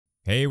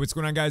Hey, what's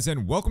going on, guys,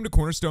 and welcome to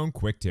Cornerstone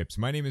Quick Tips.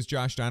 My name is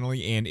Josh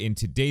Donnelly, and in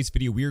today's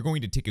video, we are going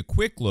to take a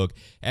quick look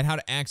at how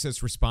to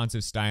access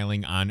responsive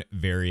styling on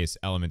various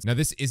elements. Now,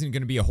 this isn't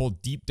going to be a whole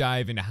deep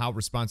dive into how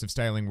responsive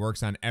styling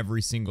works on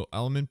every single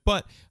element,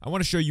 but I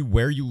want to show you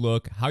where you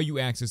look, how you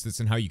access this,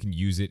 and how you can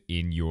use it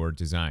in your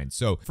design.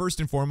 So first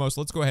and foremost,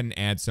 let's go ahead and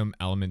add some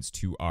elements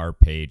to our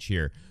page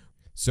here.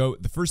 So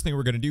the first thing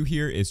we're going to do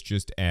here is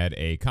just add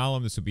a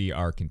column. This will be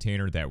our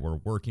container that we're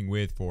working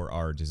with for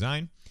our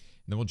design.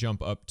 And then we'll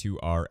jump up to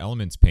our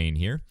elements pane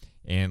here,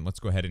 and let's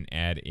go ahead and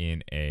add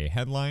in a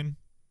headline,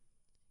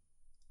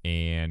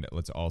 and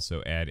let's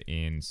also add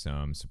in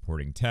some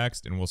supporting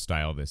text, and we'll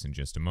style this in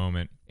just a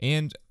moment.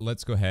 And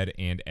let's go ahead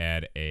and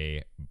add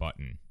a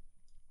button.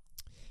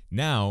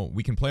 Now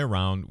we can play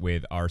around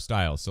with our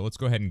style. So let's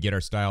go ahead and get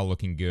our style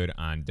looking good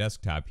on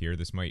desktop here.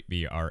 This might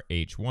be our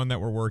H1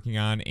 that we're working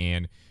on,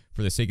 and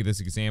for the sake of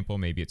this example,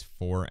 maybe it's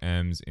 4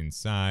 M's in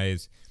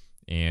size,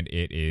 and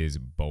it is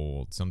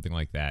bold, something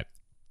like that.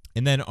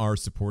 And then our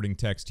supporting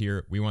text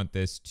here, we want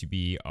this to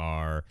be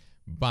our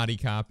body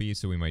copy,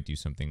 so we might do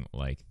something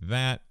like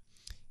that.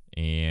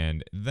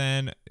 And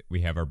then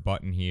we have our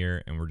button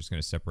here, and we're just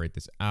going to separate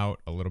this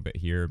out a little bit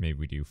here. Maybe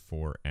we do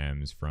 4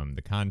 M's from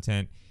the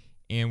content,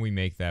 and we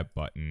make that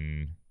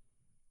button,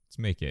 let's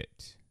make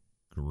it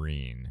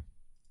green.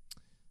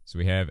 So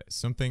we have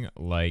something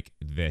like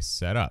this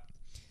set up.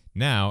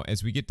 Now,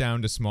 as we get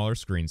down to smaller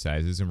screen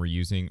sizes, and we're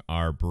using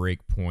our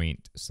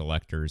breakpoint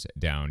selectors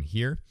down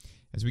here,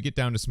 as we get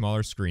down to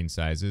smaller screen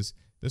sizes,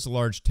 this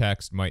large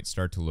text might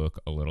start to look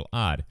a little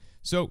odd.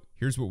 So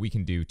here's what we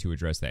can do to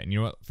address that. And you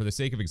know what? For the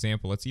sake of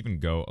example, let's even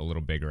go a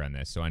little bigger on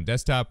this. So on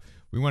desktop,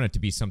 we want it to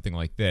be something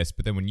like this,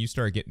 but then when you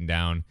start getting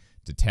down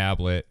to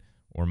tablet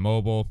or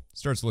mobile, it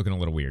starts looking a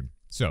little weird.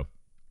 So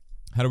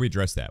how do we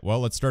address that? Well,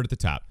 let's start at the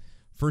top.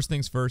 First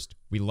things first,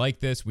 we like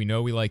this. We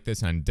know we like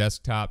this on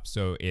desktop,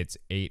 so it's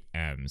 8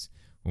 M's.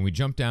 When we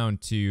jump down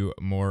to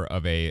more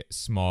of a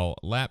small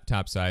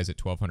laptop size at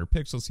 1200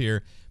 pixels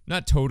here, I'm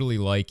not totally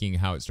liking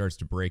how it starts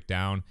to break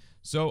down.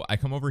 So I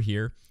come over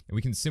here and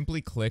we can simply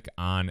click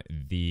on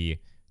the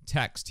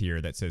text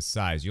here that says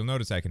size. You'll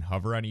notice I can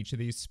hover on each of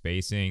these: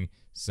 spacing,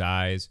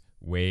 size,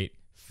 weight,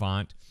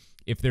 font.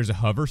 If there's a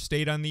hover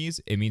state on these,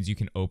 it means you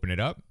can open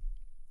it up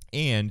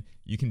and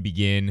you can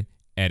begin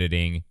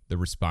editing the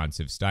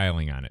responsive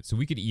styling on it. So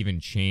we could even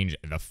change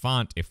the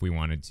font if we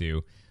wanted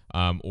to,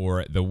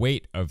 or the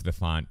weight of the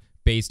font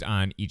based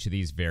on each of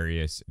these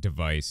various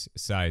device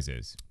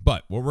sizes.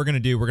 But what we're going to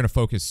do, we're going to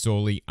focus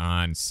solely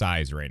on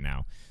size right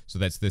now. So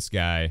that's this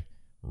guy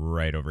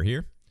right over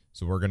here.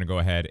 So we're going to go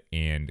ahead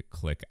and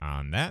click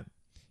on that.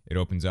 It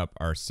opens up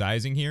our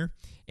sizing here,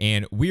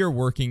 and we are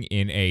working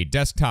in a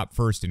desktop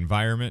first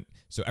environment.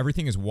 So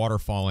everything is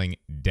waterfalling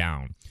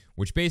down,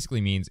 which basically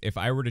means if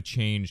I were to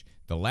change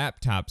the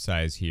laptop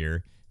size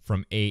here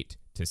from 8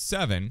 to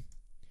 7,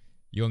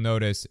 you'll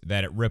notice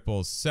that it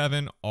ripples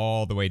 7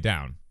 all the way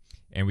down.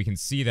 And we can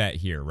see that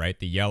here, right?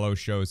 The yellow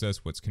shows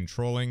us what's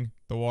controlling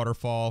the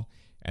waterfall,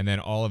 and then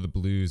all of the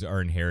blues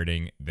are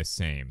inheriting the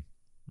same,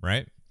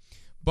 right?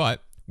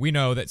 But we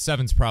know that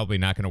 7's probably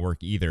not going to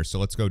work either, so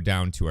let's go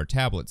down to our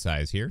tablet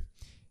size here.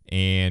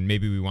 And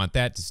maybe we want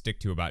that to stick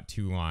to about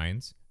 2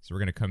 lines. So we're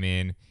going to come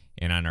in,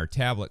 and on our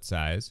tablet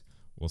size,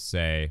 we'll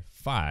say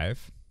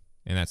 5,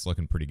 and that's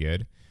looking pretty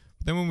good.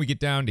 But then when we get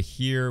down to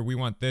here, we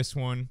want this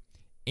one,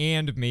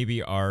 and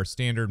maybe our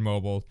standard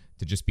mobile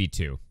to just be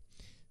 2.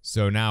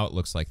 So now it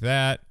looks like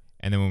that.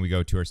 And then when we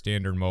go to our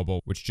standard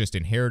mobile, which just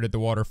inherited the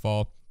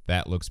waterfall,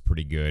 that looks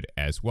pretty good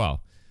as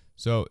well.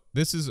 So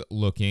this is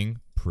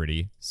looking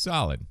pretty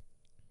solid.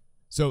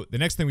 So the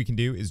next thing we can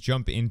do is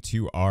jump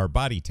into our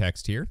body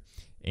text here.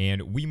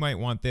 And we might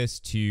want this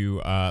to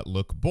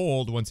look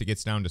bold once it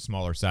gets down to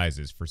smaller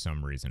sizes for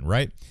some reason,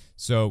 right?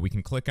 So we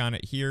can click on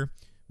it here.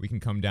 We can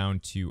come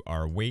down to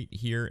our weight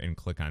here and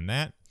click on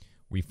that.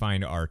 We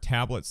find our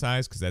tablet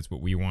size because that's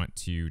what we want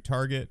to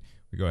target.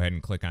 We go ahead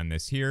and click on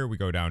this here. We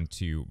go down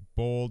to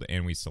bold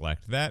and we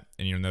select that,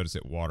 and you'll notice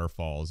it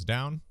waterfalls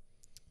down.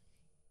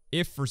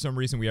 If for some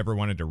reason we ever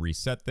wanted to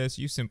reset this,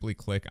 you simply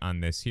click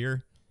on this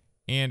here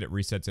and it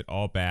resets it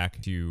all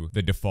back to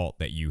the default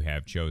that you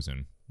have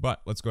chosen.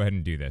 But let's go ahead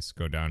and do this.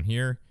 Go down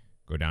here,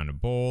 go down to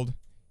bold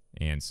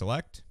and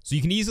select. So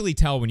you can easily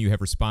tell when you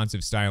have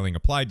responsive styling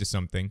applied to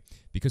something,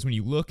 because when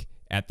you look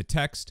at the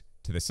text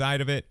to the side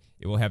of it,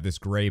 it will have this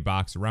gray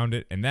box around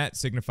it, and that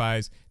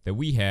signifies that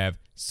we have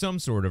some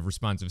sort of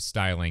responsive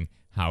styling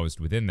housed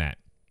within that.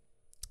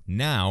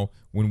 Now,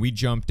 when we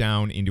jump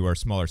down into our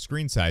smaller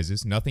screen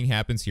sizes, nothing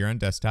happens here on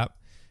desktop,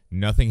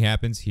 nothing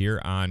happens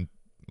here on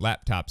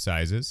laptop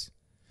sizes,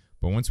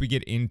 but once we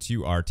get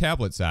into our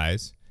tablet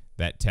size,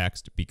 that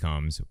text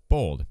becomes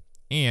bold.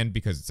 And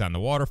because it's on the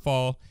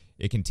waterfall,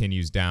 it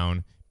continues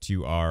down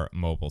to our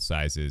mobile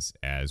sizes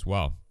as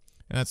well.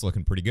 And that's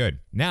looking pretty good.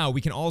 Now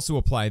we can also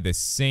apply the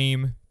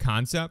same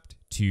concept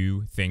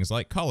to things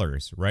like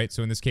colors, right?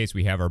 So in this case,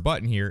 we have our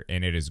button here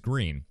and it is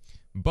green.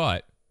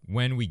 But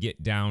when we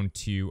get down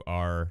to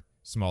our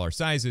smaller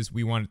sizes,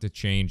 we want it to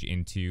change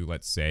into,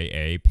 let's say,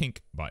 a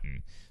pink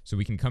button. So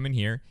we can come in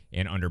here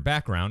and under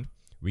background,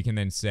 we can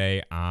then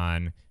say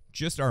on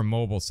just our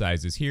mobile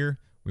sizes here,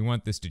 we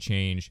want this to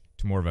change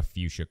to more of a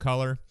fuchsia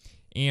color.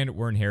 And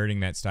we're inheriting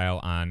that style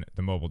on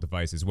the mobile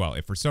device as well.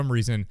 If for some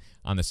reason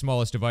on the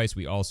smallest device,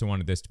 we also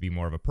wanted this to be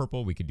more of a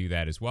purple, we could do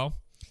that as well.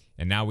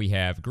 And now we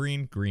have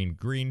green, green,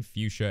 green,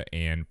 fuchsia,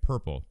 and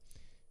purple.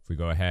 If we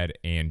go ahead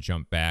and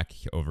jump back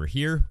over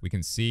here, we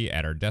can see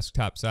at our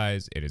desktop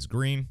size, it is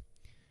green.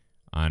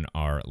 On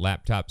our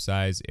laptop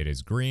size, it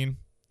is green.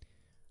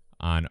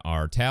 On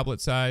our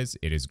tablet size,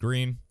 it is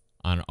green.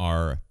 On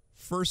our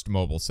first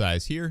mobile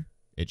size here,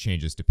 it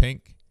changes to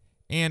pink.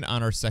 And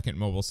on our second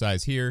mobile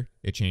size here,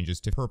 it changes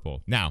to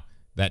purple. Now,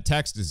 that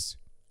text is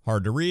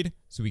hard to read,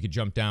 so we could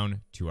jump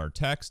down to our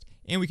text,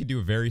 and we could do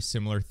a very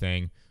similar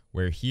thing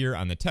where here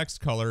on the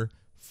text color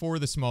for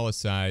the smallest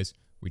size,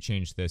 we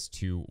change this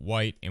to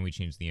white, and we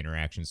change the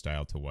interaction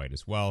style to white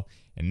as well.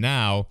 And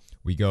now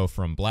we go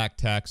from black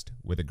text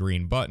with a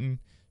green button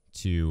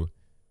to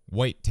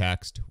white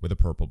text with a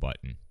purple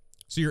button.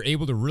 So you're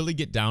able to really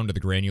get down to the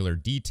granular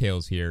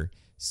details here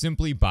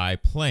simply by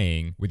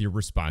playing with your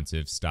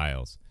responsive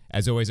styles.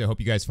 As always, I hope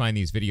you guys find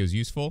these videos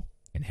useful,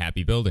 and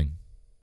happy building.